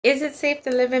Is it safe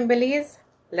to live in Belize?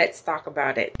 Let's talk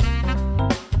about it.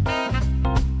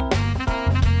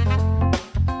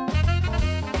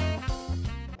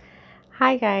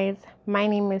 Hi guys, my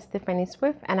name is Tiffany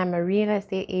Swift and I'm a real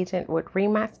estate agent with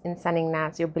RE/MAX in Santa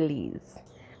Elena, Belize.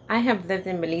 I have lived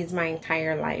in Belize my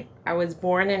entire life. I was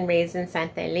born and raised in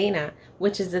Santa Elena,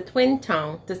 which is the twin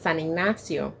town to San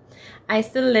Ignacio. I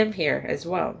still live here as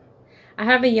well. I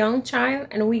have a young child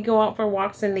and we go out for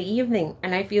walks in the evening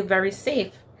and I feel very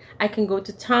safe. I can go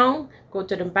to town, go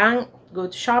to the bank, go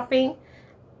to shopping,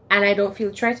 and I don't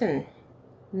feel threatened.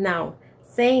 Now,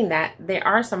 saying that, there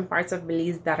are some parts of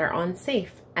Belize that are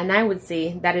unsafe, and I would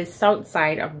say that is south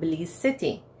side of Belize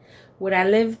City. Would I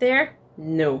live there?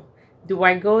 No. Do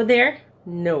I go there?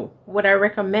 No. Would I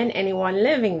recommend anyone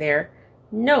living there?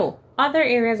 No. Other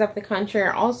areas of the country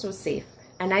are also safe,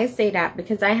 and I say that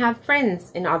because I have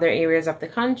friends in other areas of the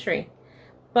country.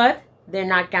 But they're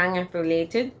not gang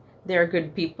affiliated. They're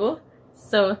good people,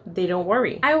 so they don't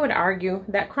worry. I would argue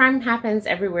that crime happens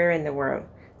everywhere in the world.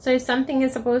 So if something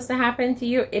is supposed to happen to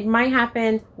you, it might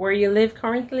happen where you live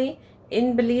currently,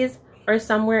 in Belize, or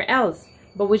somewhere else.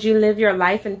 But would you live your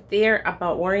life in fear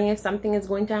about worrying if something is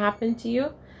going to happen to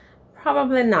you?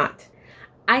 Probably not.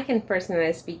 I can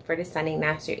personally speak for the San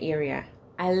Ignacio area.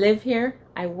 I live here,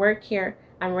 I work here,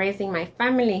 I'm raising my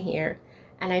family here,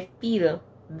 and I feel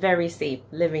very safe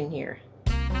living here.